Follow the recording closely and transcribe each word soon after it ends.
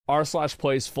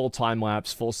r/plays full time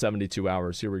lapse, full 72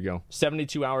 hours. Here we go.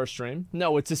 72 hour stream.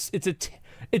 No, it's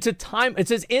a time. It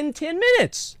says in 10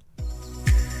 minutes.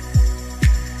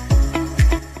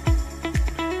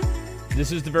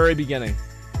 This is the very beginning.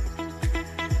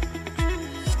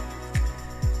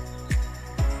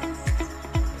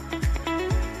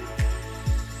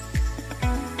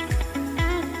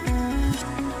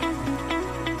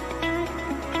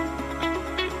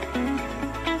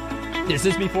 This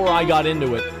is before I got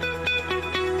into it.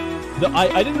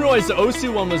 I didn't realize the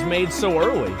Osu one was made so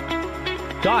early.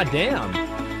 God damn.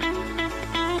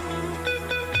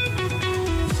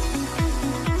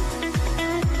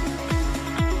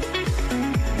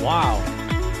 Wow.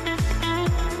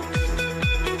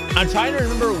 I'm trying to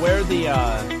remember where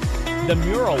the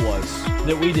mural was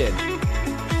that we did.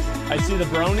 I see the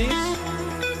bronies.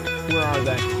 Where are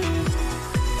they?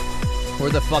 Where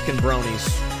are the fucking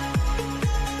bronies?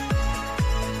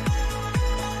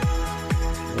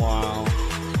 Wow.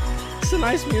 It's a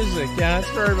nice music. Yeah,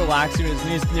 it's very relaxing.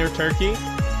 It's near Turkey.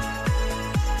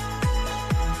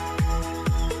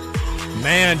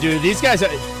 Man, dude, these guys are...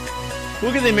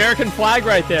 Look at the American flag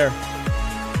right there.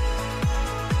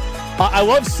 I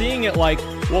love seeing it like...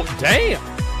 Well, damn.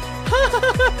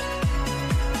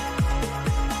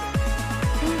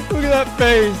 Look at that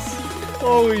face.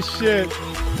 Holy shit.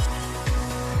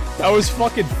 That was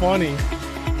fucking funny.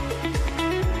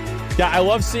 Yeah, I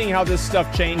love seeing how this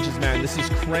stuff changes, man. This is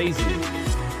crazy.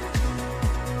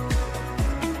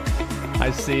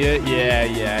 I see it. Yeah.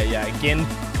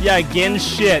 Again,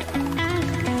 shit.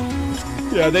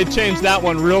 Yeah, they changed that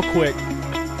one real quick.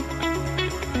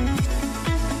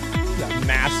 That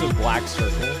massive black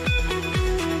circle.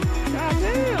 God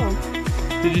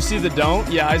damn. Did you see the don't?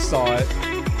 Yeah, I saw it.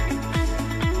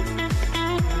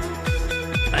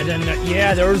 I didn't know.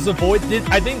 Yeah, there was a void.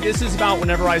 I think this is about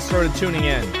whenever I started tuning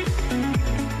in.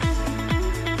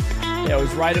 Yeah, it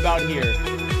was right about here.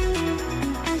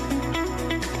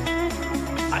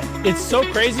 It's so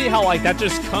crazy how, like, that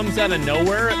just comes out of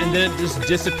nowhere and then it just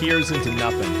disappears into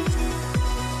nothing.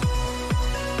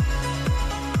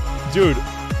 Dude,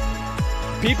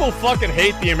 people fucking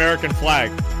hate the American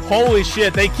flag. Holy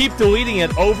shit, they keep deleting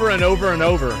it over and over and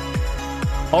over.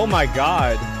 Oh my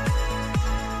god.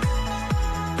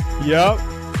 Yep.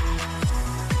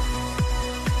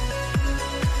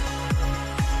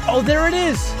 Oh, there it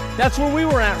is. That's where we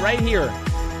were at, right here.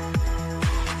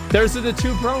 There's the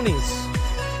two bronies.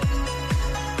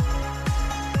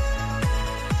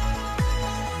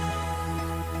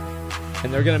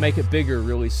 And they're gonna make it bigger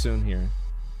really soon here.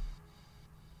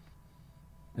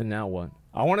 And now what?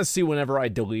 I want to see whenever I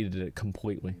deleted it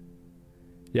completely.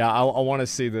 Yeah, I want to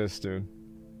see this, dude.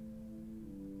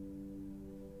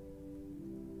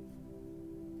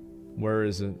 Where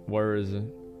is it? Where is it?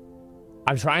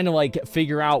 I'm trying to, like,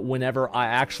 figure out whenever I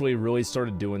actually really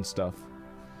started doing stuff.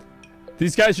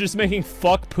 These guys are just making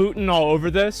fuck Putin all over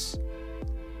this.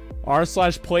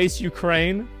 r/place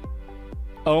Ukraine.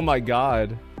 Oh my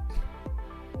god.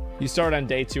 You start on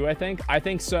day 2, I think? I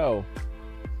think so.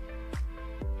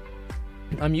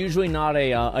 I'm usually not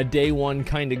a day 1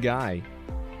 kind of guy.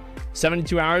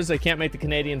 72 hours, I can't make the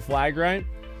Canadian flag right?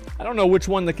 I don't know which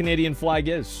one the Canadian flag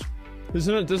is.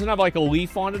 Doesn't it have like a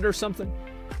leaf on it or something?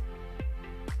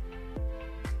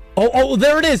 Oh,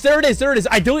 there it is, there it is, there it is.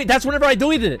 That's whenever I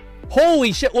deleted it.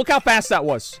 Holy shit, look how fast that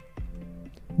was.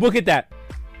 Look at that.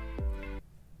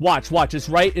 Watch, it's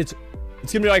right, it's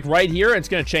gonna be like right here, it's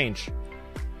gonna change.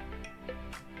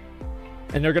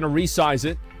 And they're gonna resize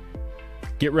it.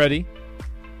 Get ready.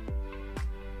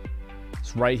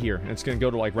 It's right here, and it's gonna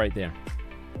go to like right there.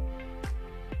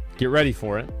 Get ready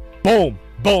for it. Boom,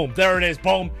 boom, there it is,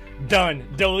 boom, done,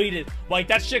 deleted. Like,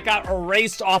 that shit got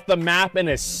erased off the map in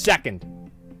a second.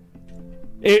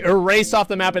 It erased off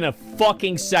the map in a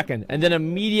fucking second, and then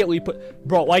immediately put...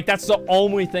 Bro, like, that's the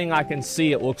only thing I can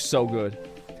see. It looks so good.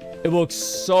 It looks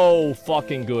so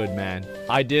fucking good, man.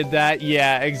 I did that?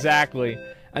 Yeah, exactly.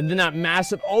 And then that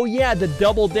massive... Oh, yeah, the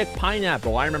double dick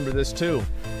pineapple. I remember this, too.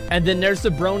 And then there's the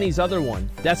Brony's other one.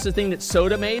 That's the thing that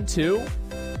Soda made, too.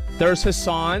 There's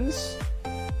Hassan's.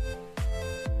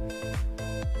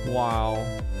 Wow.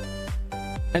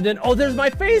 And then... Oh, there's my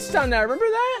face down there. Remember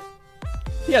that?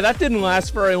 Yeah, that didn't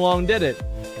last very long, did it?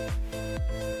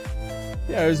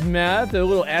 Yeah, there's Meth, a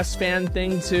little S-fan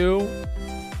thing, too.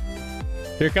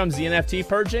 Here comes the NFT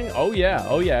purging. Oh,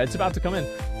 yeah, it's about to come in.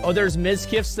 Oh, there's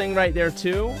Mizkif's thing right there,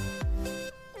 too.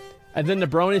 And then the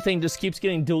Brony thing just keeps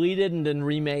getting deleted and then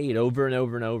remade over and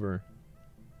over and over.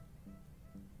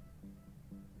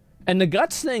 And the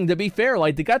Guts thing, to be fair,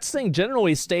 like, the Guts thing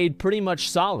generally stayed pretty much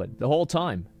solid the whole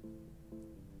time.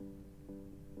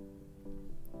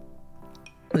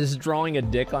 Just drawing a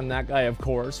dick on that guy, of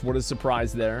course. What a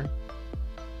surprise there.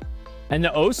 And the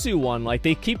Osu one, like,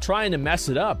 they keep trying to mess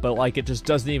it up, but, like, it just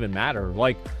doesn't even matter.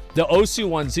 Like, the Osu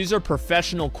ones, these are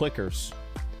professional clickers.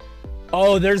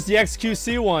 Oh, there's the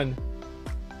XQC one.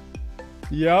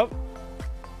 Yep.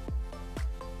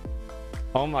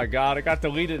 Oh my god, it got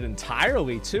deleted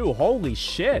entirely, too. Holy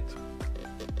shit.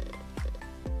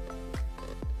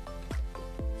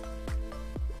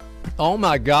 Oh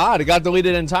my god, it got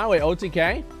deleted entirely.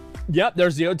 OTK? Yep,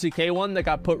 there's the OTK one that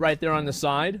got put right there on the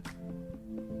side.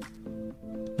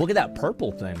 Look at that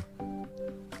purple thing.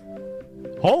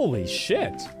 Holy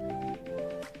shit.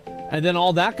 And then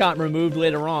all that got removed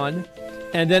later on.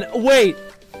 And then, wait.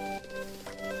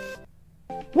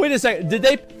 Wait a second. Did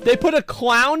they put a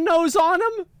clown nose on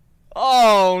him?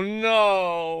 Oh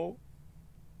no.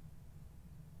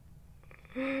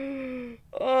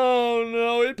 Oh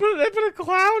no, they put a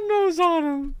clown nose on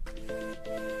him.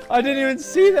 I didn't even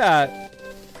see that.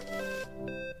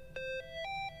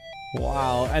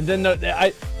 Wow. And then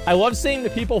I love seeing the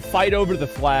people fight over the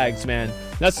flags, man.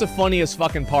 That's the funniest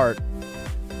fucking part.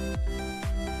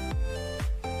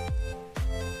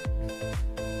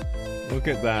 Look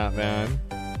at that, man.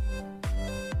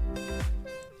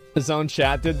 His own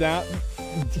chat did that?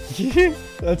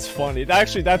 That's funny.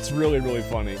 Actually, that's really, really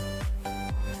funny.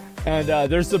 And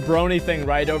there's the brony thing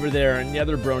right over there and the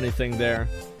other brony thing there.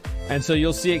 And so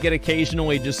you'll see it get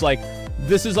occasionally just like...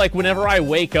 This is like whenever I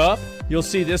wake up, you'll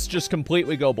see this just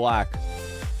completely go black.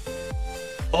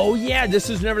 Oh yeah, this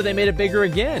is whenever they made it bigger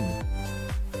again.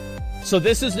 So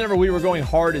this is whenever we were going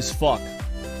hard as fuck.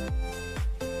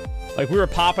 Like we were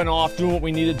popping off, doing what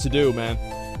we needed to do, man.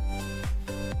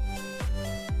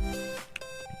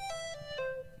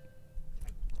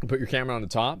 Put your camera on the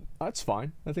top. That's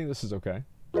fine. I think this is okay.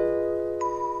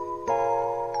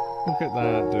 Look at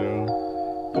that, dude.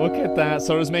 Look at that.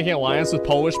 So does making alliance with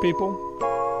Polish people.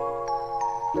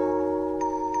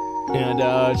 And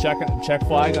check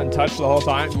flag untouched the whole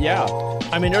time. Yeah.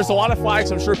 I mean, there's a lot of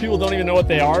flags. I'm sure people don't even know what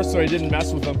they are, so I didn't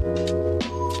mess with them.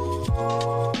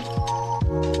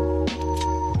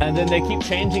 And then they keep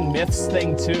changing Myth's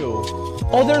thing too.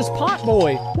 Oh, there's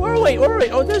Potboy. Wait.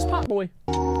 Oh, there's Potboy.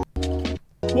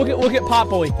 Look at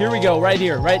Potboy. Here we go. Right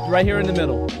here. Right here in the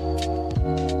middle.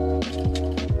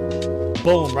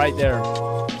 Boom, right there.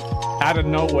 Out of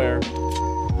nowhere.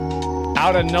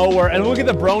 Out of nowhere. And look at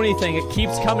the brony thing. It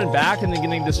keeps coming back and then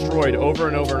getting destroyed over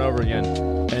and over and over again.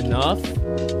 Enough.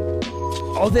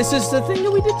 Oh, this is the thing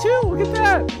that we did too. Look at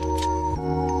that.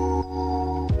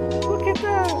 Look at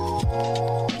that.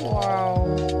 Wow.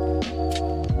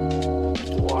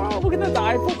 Wow, look at that. The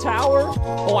Eiffel Tower.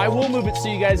 Oh, I will move it so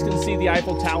you guys can see the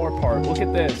Eiffel Tower part. Look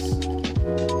at this.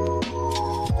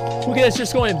 Look at this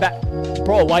just going back.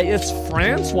 Bro, like, it's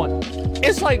France one.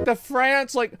 It's like the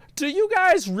France, like, do you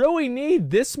guys really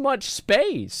need this much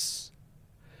space?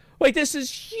 Like, this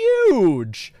is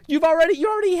huge. You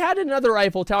already had another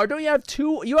Eiffel Tower. Don't you have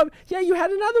two? Yeah, you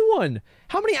had another one.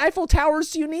 How many Eiffel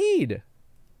Towers do you need?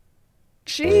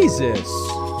 Jesus.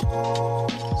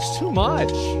 It's too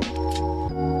much.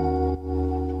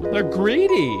 They're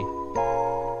greedy.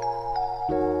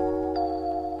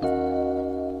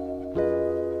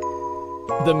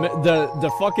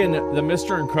 The fucking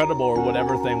Mr. Incredible or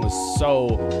whatever thing was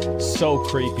so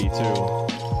creepy too.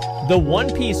 The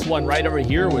One Piece one right over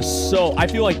here was so... I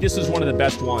feel like this is one of the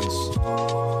best ones.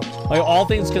 Like, all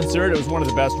things considered, it was one of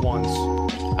the best ones.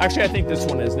 Actually, I think this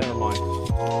one is. Never mind.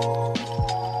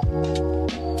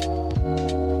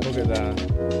 Look at that.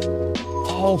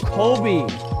 Oh, Kobe.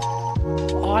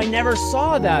 Oh, I never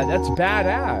saw that. That's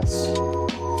badass.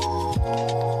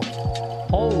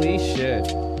 Holy shit.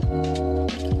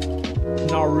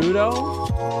 Naruto.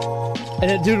 And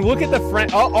then, dude, look at the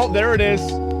friend. Oh, there it is.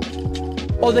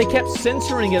 Oh, they kept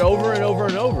censoring it over and over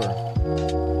and over.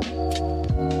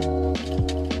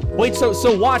 Wait, so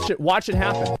watch it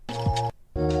happen.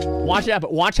 Watch it happen.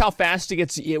 Watch how fast it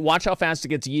gets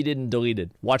yeeted and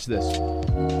deleted. Watch this.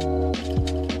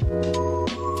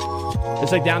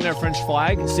 It's like down there, French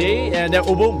flag. See? And then,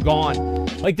 oh, boom, gone.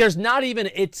 Like, it's not even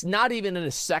in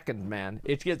a second, man.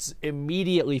 It gets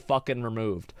immediately fucking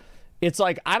removed. It's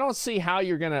like, I don't see how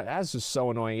you're gonna... That's just so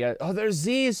annoying. Yeah. Oh, there's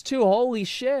these too. Holy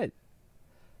shit.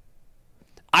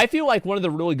 I feel like one of the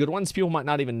really good ones people might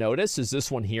not even notice is this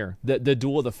one here. The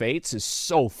Duel of the Fates is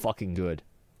so fucking good.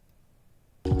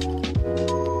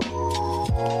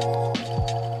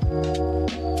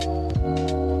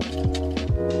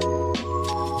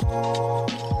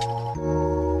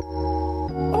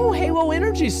 Oh, Halo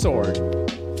Energy Sword.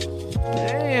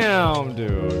 Damn,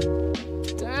 dude.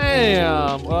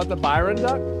 Damn. Well, the Byron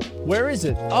Duck? Where is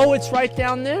it? Oh, it's right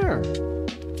down there.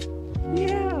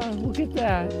 Yeah. at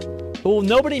that. Well,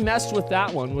 nobody messed with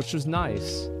that one, which was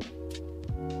nice.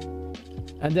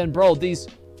 And then, bro,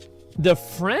 the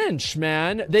French,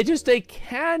 man, they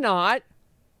cannot.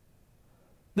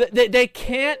 They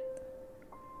can't.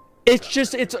 It's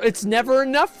just, it's never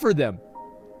enough for them.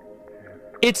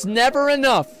 It's never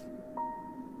enough.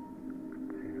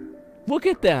 Look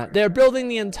at that. They're building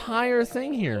the entire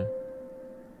thing here.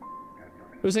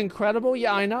 It was incredible.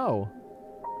 Yeah, I know.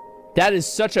 That is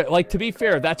such a, like, to be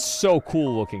fair, that's so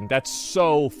cool looking. That's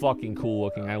so fucking cool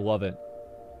looking. I love it.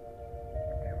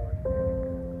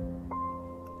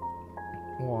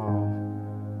 Wow.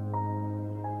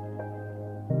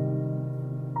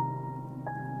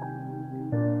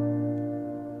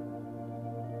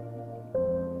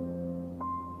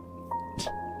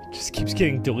 Just keeps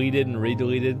getting deleted and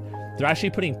redeleted. They're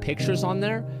actually putting pictures on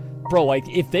there. Bro, like,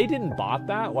 if they didn't bot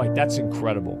that, like, that's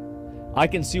incredible. I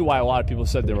can see why a lot of people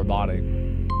said they were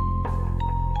botting.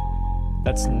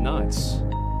 That's nuts.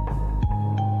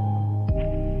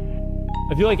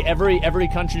 I feel like every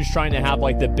country's trying to have,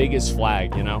 like, the biggest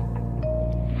flag, you know?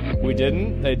 We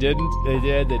didn't, they didn't, they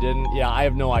did, they didn't. Yeah, I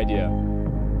have no idea.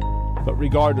 But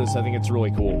regardless, I think it's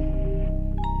really cool.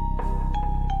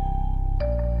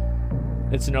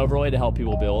 It's an overlay to help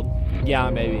people build. Yeah,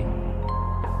 maybe.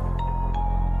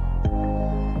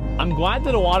 I'm glad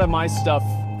that a lot of my stuff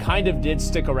kind of did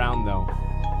stick around, though.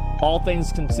 All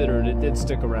things considered, it did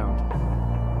stick around.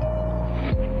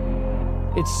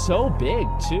 It's so big,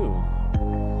 too.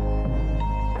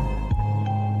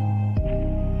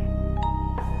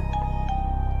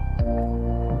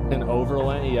 An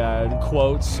overlay, yeah,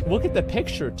 quotes. Look at the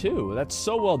picture, too. That's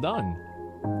so well done.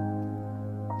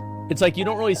 It's like you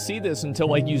don't really see this until,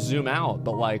 like, you zoom out,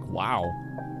 but, like, wow.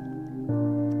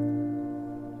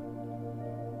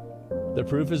 The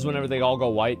proof is whenever they all go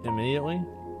white immediately.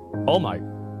 Oh my.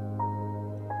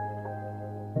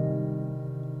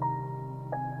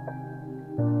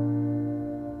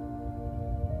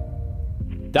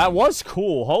 That was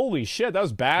cool. Holy shit, that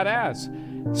was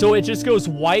badass. So it just goes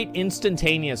white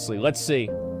instantaneously. Let's see.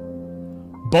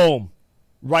 Boom.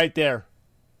 Right there.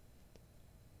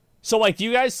 So, like, do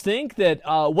you guys think that,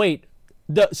 wait.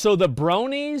 So the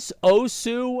Bronies,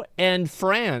 Osu, and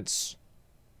France...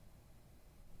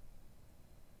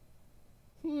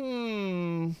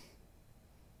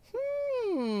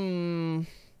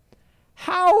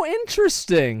 How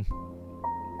interesting.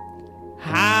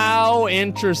 How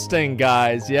interesting,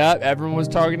 guys. Yep, everyone was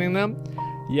targeting them.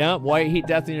 Yep, White Heat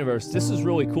Death Universe. This is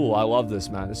really cool. I love this,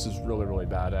 man. This is really, really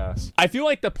badass. I feel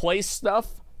like the place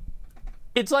stuff,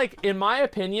 it's like, in my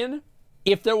opinion,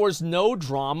 if there was no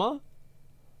drama,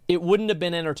 it wouldn't have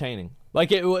been entertaining.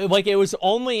 Like it was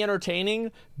only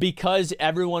entertaining because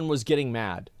everyone was getting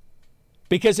mad.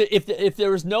 Because if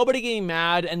there was nobody getting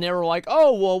mad and they were like,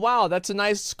 oh, well, wow, that's a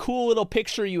nice, cool little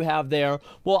picture you have there.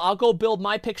 Well, I'll go build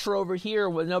my picture over here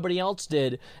what nobody else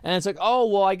did. And it's like, oh,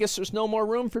 well, I guess there's no more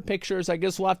room for pictures. I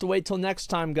guess we'll have to wait till next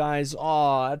time, guys.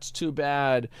 Oh, that's too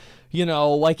bad. You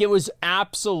know, like, it was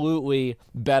absolutely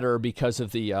better because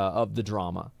of the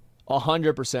drama.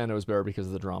 100% it was better because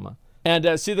of the drama.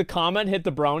 And see, the comment hit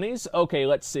the bronies. Okay,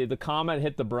 let's see. The comment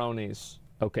hit the bronies.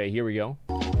 Okay, here we go.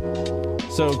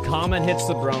 So, comment hits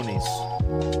the bronies.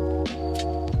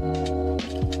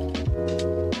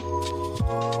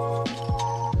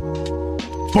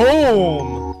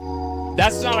 Boom!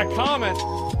 That's not a comment.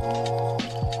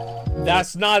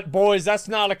 That's not, boys, that's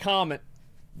not a comment.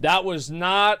 That was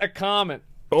not a comment.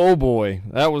 Oh boy,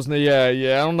 that was, yeah,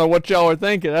 I don't know what y'all are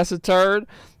thinking. That's a turd.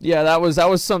 Yeah, that was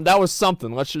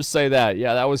something. Let's just say that.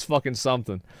 Yeah, that was fucking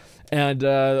something. And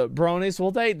bronies,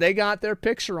 well, they got their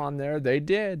picture on there. They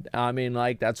did. I mean,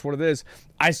 like, that's what it is.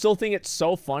 I still think it's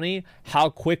so funny how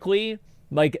quickly,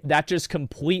 like, that just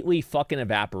completely fucking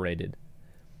evaporated.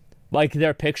 Like,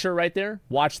 their picture right there.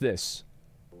 Watch this.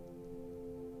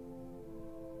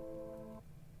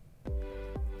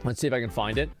 Let's see if I can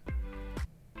find it.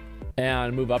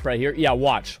 And move up right here. Yeah,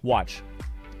 watch.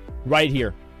 Right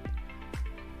here.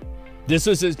 This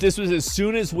was as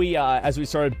soon as we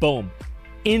started, boom.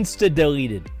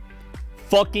 Insta-deleted.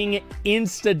 Fucking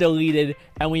insta-deleted,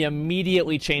 and we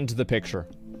immediately changed the picture.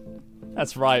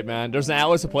 That's right, man. There's an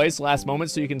Atlas of Place last moment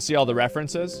so you can see all the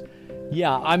references.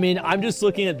 Yeah, I mean, I'm just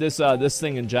looking at this this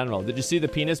thing in general. Did you see the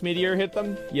penis meteor hit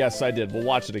them? Yes, I did. We'll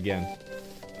watch it again.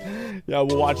 Yeah,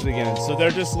 we'll watch it again. So they're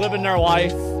just living their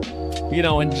life, you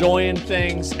know, enjoying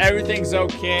things. Everything's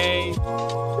okay.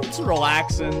 It's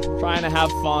relaxing, trying to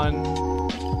have fun.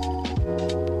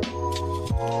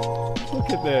 Look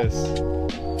at this.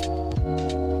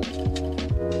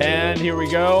 And here we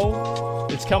go.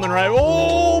 It's coming right.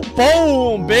 Oh,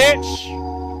 boom, bitch.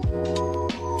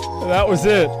 That was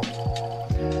it.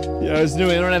 Yeah, his new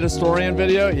internet historian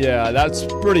video. Yeah, that's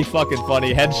pretty fucking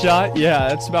funny. Headshot. Yeah,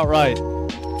 that's about right.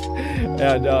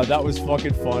 And that was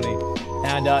fucking funny.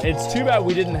 And it's too bad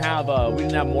we didn't have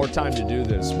more time to do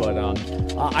this. But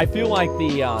I feel like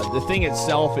the thing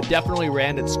itself, it definitely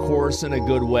ran its course in a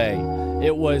good way.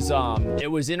 It was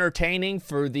entertaining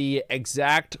for the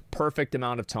exact perfect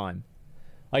amount of time.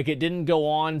 Like, it didn't go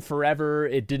on forever.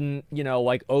 It didn't, you know,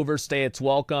 like, overstay its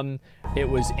welcome. It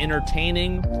was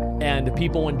entertaining, and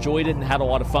people enjoyed it and had a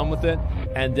lot of fun with it.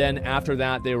 And then after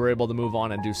that, they were able to move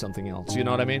on and do something else. You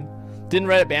know what I mean? Didn't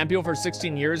Reddit ban people for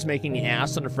 16 years making the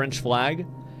ass on a French flag?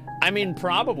 I mean,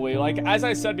 probably. Like, as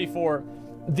I said before,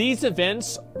 these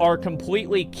events are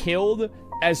completely killed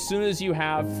as soon as you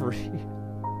have free...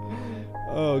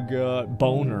 Oh, God.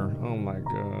 Boner. Oh, my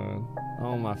God.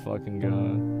 Oh, my fucking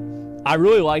God. I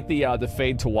really like the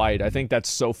fade to white. I think that's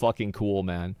so fucking cool,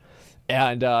 man.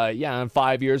 And yeah, and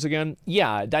 5 years again,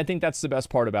 yeah, I think that's the best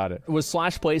part about it. Was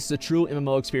Slash Place the true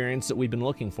MMO experience that we've been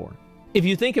looking for? If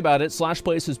you think about it, Slash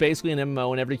Place was basically an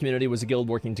MMO and every community was a guild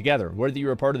working together. Whether you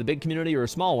were a part of the big community or a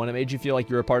small one, it made you feel like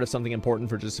you were a part of something important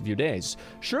for just a few days.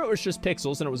 Sure, it was just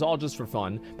pixels and it was all just for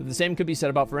fun, but the same could be said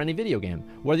about for any video game.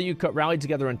 Whether you rallied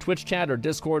together in Twitch chat or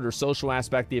Discord or social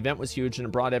aspect, the event was huge and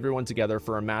it brought everyone together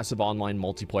for a massive online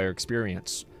multiplayer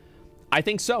experience. I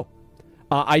think so.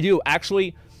 I do.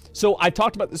 Actually, so I've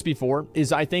talked about this before,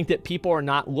 is I think that people are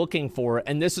not looking for,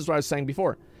 and this is what I was saying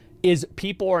before, is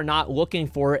people are not looking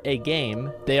for a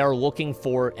game, they are looking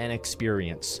for an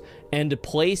experience. And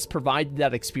Place provided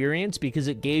that experience because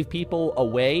it gave people a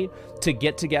way to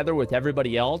get together with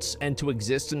everybody else and to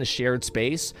exist in a shared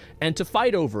space and to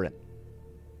fight over it.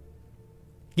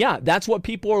 Yeah, that's what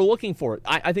people are looking for.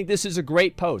 I think this is a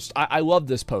great post. I love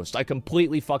this post. I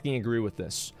completely fucking agree with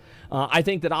this. I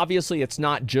think that obviously it's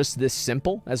not just this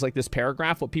simple as like this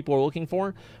paragraph, what people are looking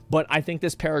for, but I think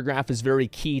this paragraph is very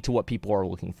key to what people are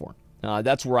looking for.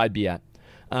 That's where I'd be at.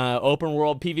 Open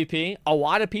world PvP, a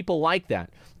lot of people like that.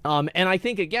 And I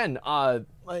think, again,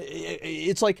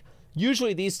 it's like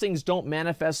usually these things don't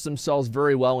manifest themselves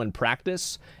very well in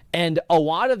practice. And a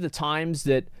lot of the times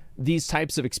that these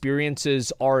types of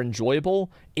experiences are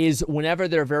enjoyable is whenever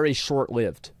they're very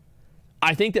short-lived.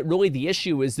 I think that really the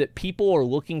issue is that people are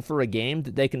looking for a game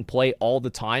that they can play all the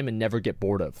time and never get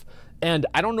bored of. And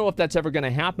I don't know if that's ever going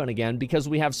to happen again because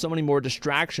we have so many more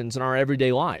distractions in our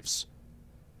everyday lives.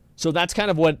 So that's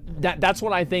kind of what, that's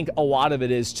what I think a lot of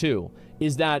it is too,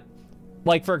 is that,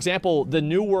 like, for example, the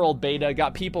New World beta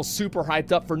got people super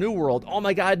hyped up for New World. Oh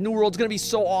my God, New World's gonna be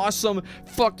so awesome.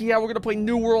 Fuck yeah, we're gonna play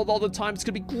New World all the time. It's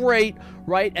gonna be great,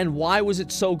 right? And why was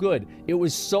it so good? It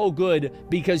was so good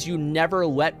because you never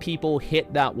let people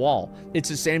hit that wall. It's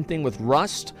the same thing with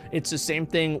Rust. It's the same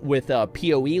thing with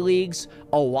PoE leagues.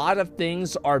 A lot of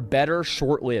things are better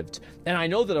short-lived. And I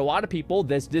know that a lot of people,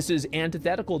 this is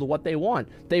antithetical to what they want.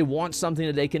 They want something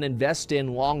that they can invest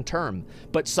in long-term.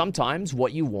 But sometimes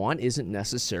what you want isn't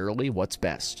necessarily what's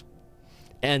best.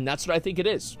 And that's what I think it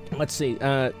is. Let's see.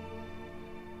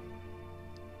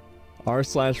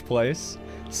 r/place.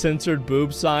 Censored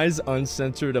boob size,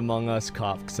 uncensored Among Us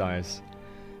cock size.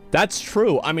 That's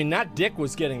true. I mean, that dick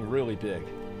was getting really big.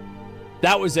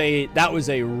 That was a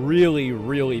really,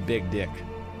 really big dick.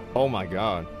 Oh my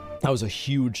God. That was a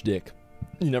huge dick.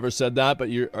 You never said that, but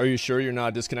are you sure you're not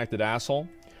a disconnected asshole?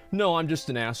 No, I'm just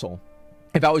an asshole.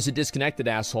 If I was a disconnected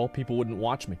asshole, people wouldn't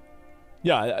watch me.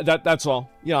 Yeah, that's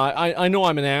all. Yeah, I know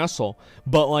I'm an asshole,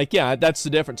 but like, yeah, that's the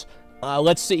difference.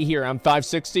 Let's see here. I'm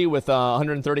 560 with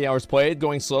 130 hours played,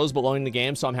 going slows but learning the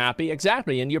game, so I'm happy.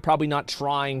 Exactly, and you're probably not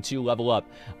trying to level up.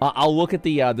 I'll look at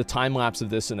the time lapse of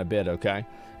this in a bit, okay?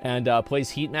 And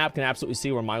Plays heat map, can absolutely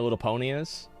see where My Little Pony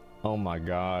is. Oh my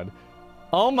God.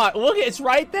 Oh my, look, it's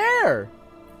right there.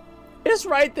 It's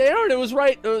right there, and it was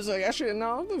right, it was like, actually,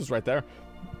 no, it was right there.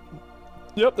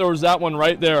 Yep, there was that one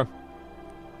right there.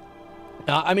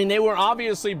 I mean, they were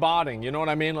obviously botting, you know what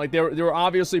I mean? Like, they were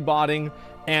obviously botting,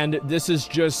 and this is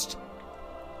just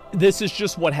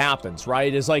what happens,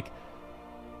 right? It's like,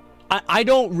 I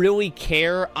don't really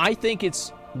care. I think it's,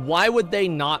 why would they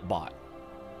not bot?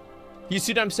 You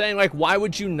see what I'm saying? Like, why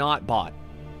would you not bot?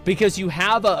 Because you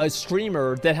have a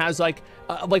streamer that has like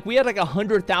we had like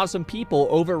 100,000 people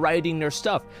overwriting their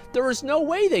stuff. There was no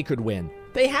way they could win.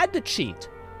 They had to cheat.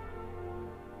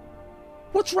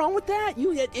 What's wrong with that?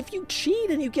 If you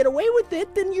cheat and you get away with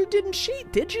it, then you didn't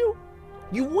cheat, did you?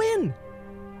 You win.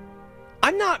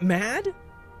 I'm not mad.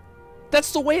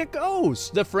 That's the way it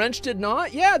goes. The French did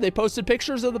not. Yeah, they posted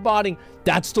pictures of the botting.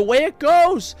 That's the way it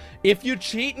goes. If you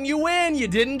cheat and you win, you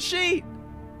didn't cheat.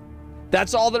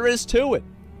 That's all there is to it.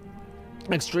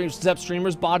 Extreme Step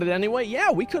streamers botted anyway.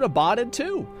 Yeah, we could have botted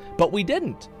too, but we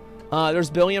didn't. There's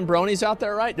billion bronies out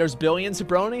there, right? There's billions of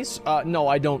bronies. No,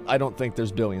 I don't think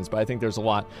there's billions, but I think there's a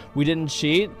lot. We didn't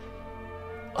cheat.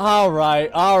 All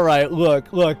right. Look.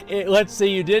 Let's see.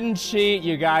 You didn't cheat,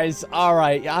 you guys. All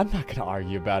right. I'm not gonna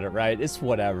argue about it, right? It's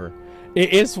whatever.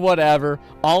 It's whatever.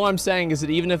 All I'm saying is that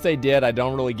even if they did, I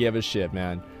don't really give a shit,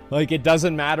 man. Like, it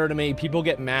doesn't matter to me. People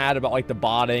get mad about, like, the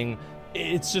botting.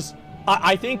 It's just,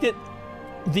 I think that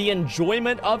the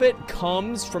enjoyment of it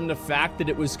comes from the fact that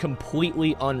it was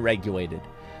completely unregulated.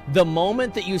 The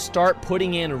moment that you start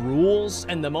putting in rules,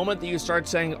 and the moment that you start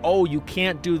saying, oh, you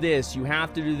can't do this, you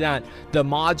have to do that, the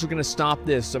mods are going to stop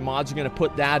this, the mods are going to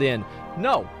put that in.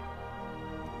 No.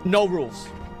 No rules.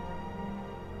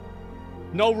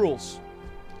 No rules.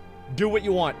 Do what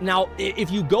you want. Now,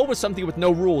 if you go with something with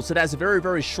no rules, it has a very,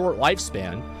 very short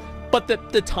lifespan, but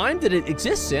the time that it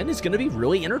exists in is going to be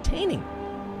really entertaining.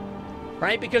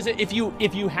 Right? Because if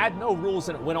you had no rules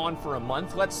and it went on for a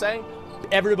month, let's say,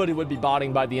 everybody would be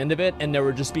botting by the end of it, and there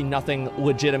would just be nothing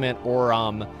legitimate or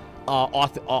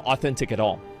authentic at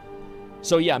all.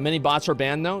 So yeah, many bots are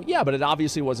banned though. Yeah, but it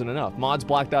obviously wasn't enough. Mods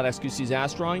blacked out XQC's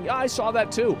ass drawing. Yeah, I saw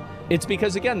that too. It's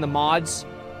because, again, the mods...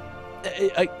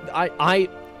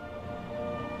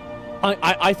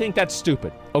 I think that's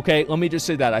stupid. Okay, let me just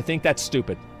say that. I think that's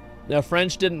stupid. The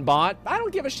French didn't bot. I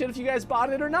don't give a shit if you guys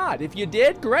bought it or not. If you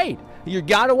did, great. You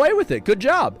got away with it. Good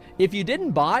job. If you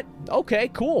didn't bot, okay,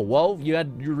 cool. Well, you're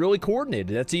really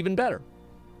coordinated. That's even better.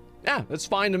 Yeah, that's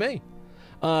fine to me.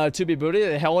 To be booty,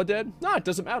 the hell it did? No, it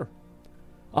doesn't matter.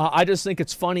 I just think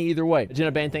it's funny either way. Jenna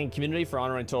Bane, thank you, community, for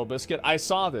honoring Total Biscuit. I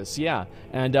saw this, yeah.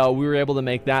 And we were able to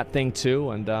make that thing too.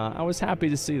 And I was happy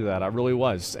to see that. I really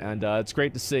was. And it's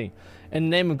great to see. In the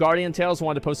name of Guardian Tales, I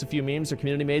wanted to post a few memes our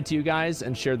community made to you guys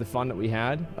and share the fun that we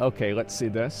had. Okay, let's see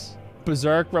this.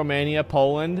 Berserk, Romania,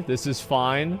 Poland. This is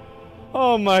fine.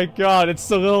 Oh my god, it's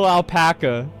the little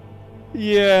alpaca.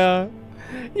 Yeah.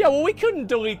 Yeah, well, we couldn't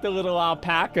delete the little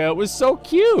alpaca. It was so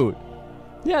cute.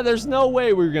 Yeah, there's no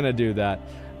way we were going to do that.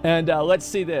 And let's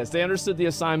see this. They understood the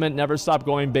assignment, never stop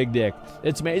going big dick.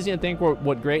 It's amazing to think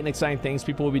what great and exciting things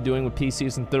people will be doing with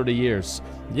PCs in 30 years.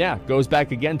 Yeah, goes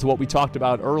back again to what we talked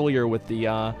about earlier with the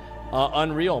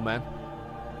Unreal, man.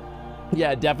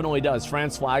 Yeah, it definitely does.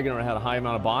 France Flagner had a high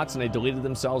amount of bots, and they deleted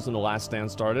themselves when the last stand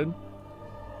started.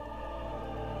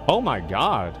 Oh my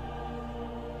god.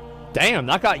 Damn,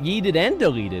 that got yeeted and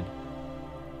deleted.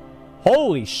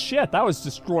 Holy shit, that was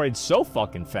destroyed so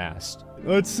fucking fast.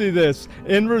 Let's see this.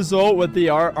 End result with the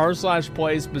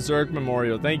r/plays Berserk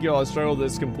Memorial. Thank you all. I struggled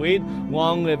this complete.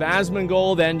 Long live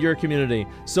Asmongold and your community.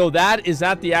 So is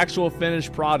that the actual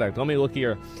finished product? Let me look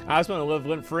here. Asmon live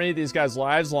lint free. These guys'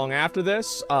 lives long after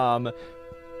this.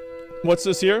 What's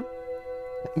this here?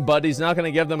 But he's not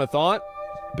going to give them a thought.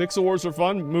 Pixel Wars are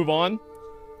fun. Move on.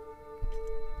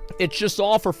 It's just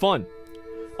all for fun.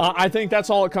 I think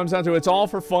that's all it comes down to. It's all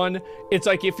for fun. It's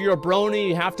like, if you're a brony,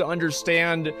 you have to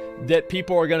understand that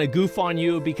people are going to goof on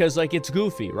you because, like, it's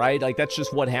goofy, right? Like, that's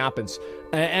just what happens.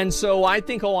 And so I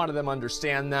think a lot of them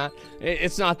understand that.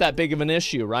 It's not that big of an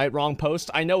issue, right? Wrong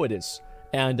post? I know it is.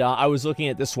 And I was looking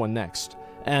at this one next.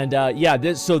 And yeah,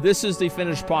 this is the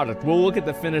finished product. We'll look at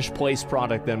the finished place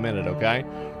product in a minute, okay?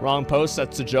 Wrong post,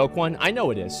 that's the joke one. I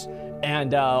know it is.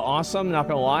 And awesome, not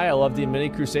gonna lie, I love the Mini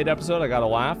Crusade episode. I got a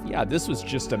laugh. Yeah, this was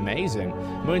just amazing.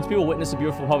 Millions of people witnessed a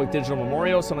beautiful public digital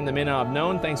memorial, someone they may not have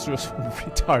known, thanks to us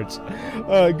retards.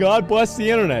 God bless the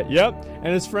internet. Yep.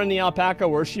 And his friend the alpaca,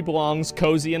 where she belongs,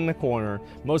 cozy in the corner.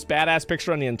 Most badass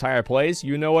picture on the entire place.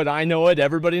 You know it, I know it,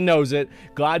 everybody knows it.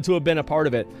 Glad to have been a part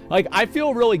of it. Like, I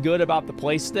feel really good about the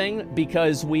place thing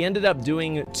because we ended up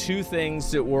doing two things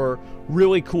that were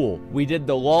really cool. We did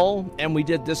the lull, and we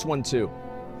did this one too.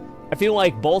 I feel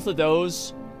like both of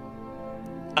those,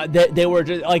 they were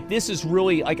just, like, this is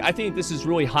really, like, I think this is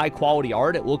really high quality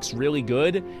art. It looks really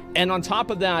good. And on top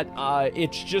of that,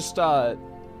 it's just,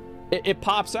 it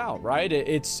pops out, right?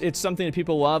 It's something that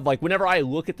people love. Like, whenever I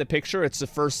look at the picture, it's the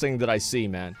first thing that I see,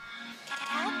 man.